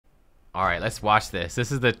All right, let's watch this.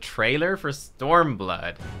 This is the trailer for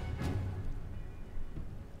Stormblood.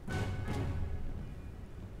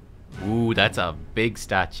 Ooh, that's a big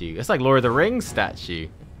statue. It's like Lord of the Rings statue.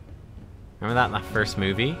 Remember that in that first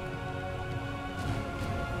movie?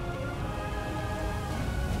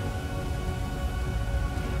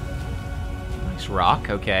 Nice rock,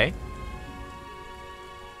 okay.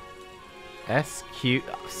 SQ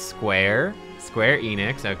Square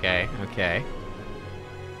Enix, okay, okay.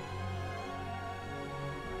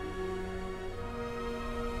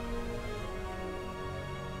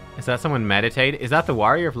 Is that someone meditate? Is that the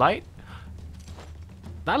Warrior of Light?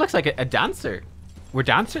 That looks like a dancer. Were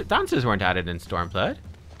dancers weren't added in Stormblood,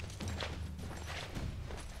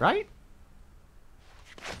 right?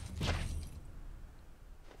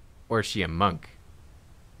 Or is she a monk?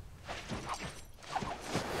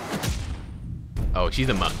 Oh, she's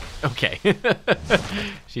a monk. Okay.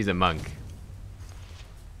 She's a monk.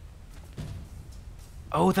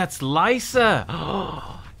 Oh, that's Lysa.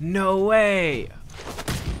 Oh, no way.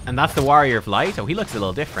 And that's the Warrior of Light? Oh, he looks a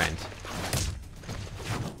little different.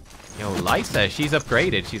 Yo, Lysa, she's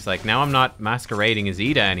upgraded. She's like, now I'm not masquerading as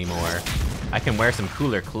Ida anymore. I can wear some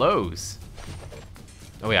cooler clothes.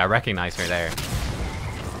 Oh yeah, I recognize her there.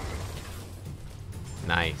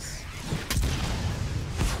 Nice.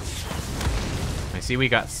 I see we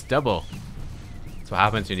got stubble. That's what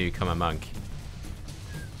happens when you become a monk.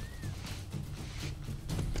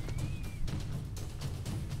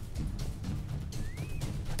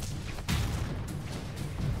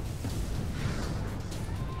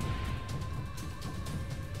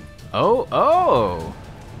 Oh, oh!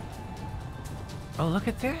 Oh, look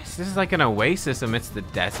at this. This is like an oasis amidst the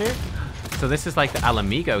desert. So this is like the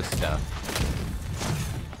Alamigo stuff.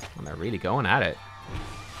 And they're really going at it.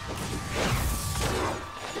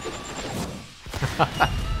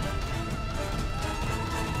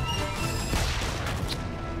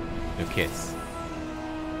 No kiss.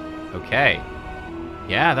 Okay.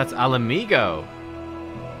 Yeah, that's Alamigo.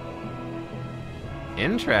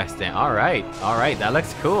 Interesting. All right, that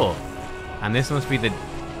looks cool. And this must be the...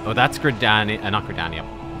 Oh, that's Gridania, not Gridania.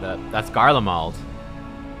 That's Garlemald.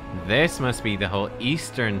 This must be the whole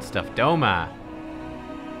eastern stuff. Doma.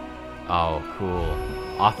 Oh, cool.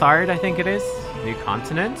 Othard, I think it is. New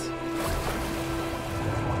continent.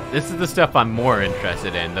 This is the stuff I'm more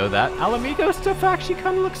interested in, though. That Alamigo stuff actually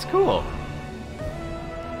kind of looks cool.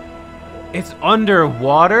 It's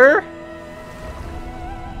underwater?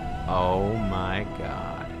 Oh my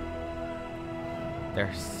god.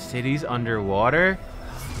 There's cities underwater?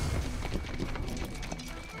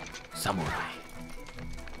 Samurai.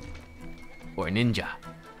 Or ninja.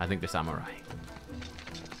 I think they're samurai.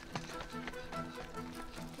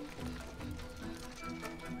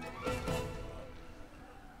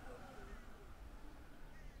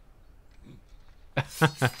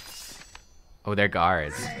 Oh, they're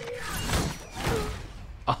guards.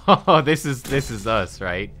 Oh, this is us,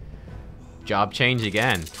 right? Job change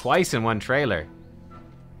again. Twice in one trailer.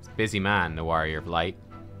 It's a busy man, the Warrior of Light.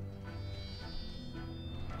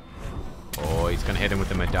 Oh, he's gonna hit him with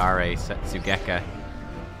the Madare Setsugeka.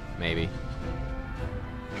 Maybe.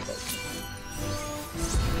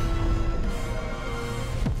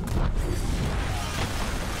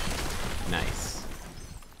 Nice.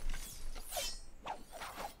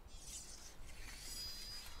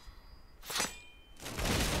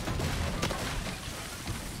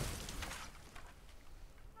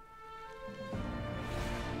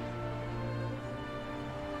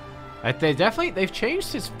 They've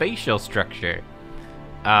changed his facial structure.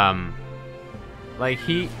 Like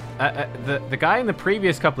the guy in the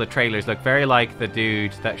previous couple of trailers looked very like the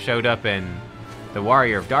dude that showed up in the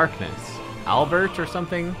Warrior of Darkness, Albert or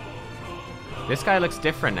something. This guy looks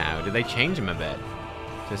different now. Did they change him a bit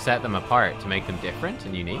to set them apart, to make them different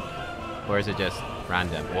and unique, or is it just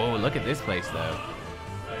random? Whoa, look at this place though.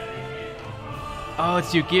 Oh,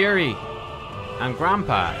 it's Yugiri and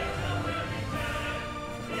Grandpa.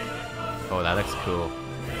 Oh, that looks cool.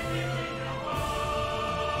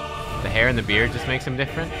 The hair and the beard just makes him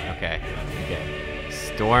different? Okay. Okay.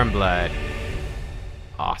 Stormblood.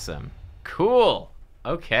 Awesome. Cool.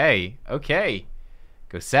 Okay. Okay.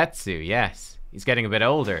 Gosetsu, yes. He's getting a bit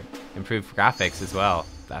older. Improved graphics as well.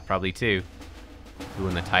 That probably too. Ooh,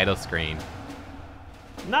 in the title screen.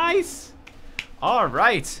 Nice!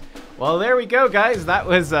 Alright. Well, there we go, guys.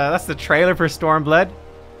 That's the trailer for Stormblood.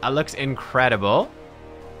 That looks incredible.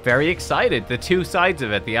 Very excited. The two sides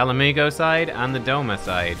of it, the Alamigo side and the Doma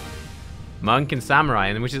side. Monk and Samurai,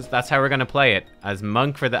 and that's how we're gonna play it. As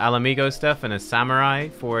Monk for the Alamigo stuff and as Samurai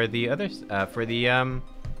for the others, for the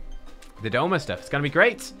Doma stuff. It's gonna be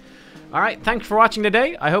great. Alright, thanks for watching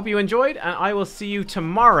today. I hope you enjoyed, and I will see you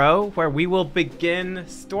tomorrow where we will begin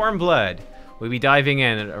Stormblood. We'll be diving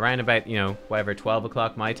in at around about, you know, whatever, 12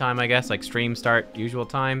 o'clock my time, I guess, like stream start, usual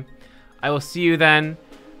time. I will see you then.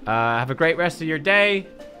 Have a great rest of your day.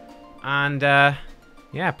 And,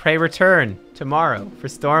 yeah, pray return tomorrow for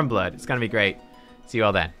Stormblood. It's going to be great. See you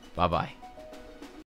all then. Bye-bye.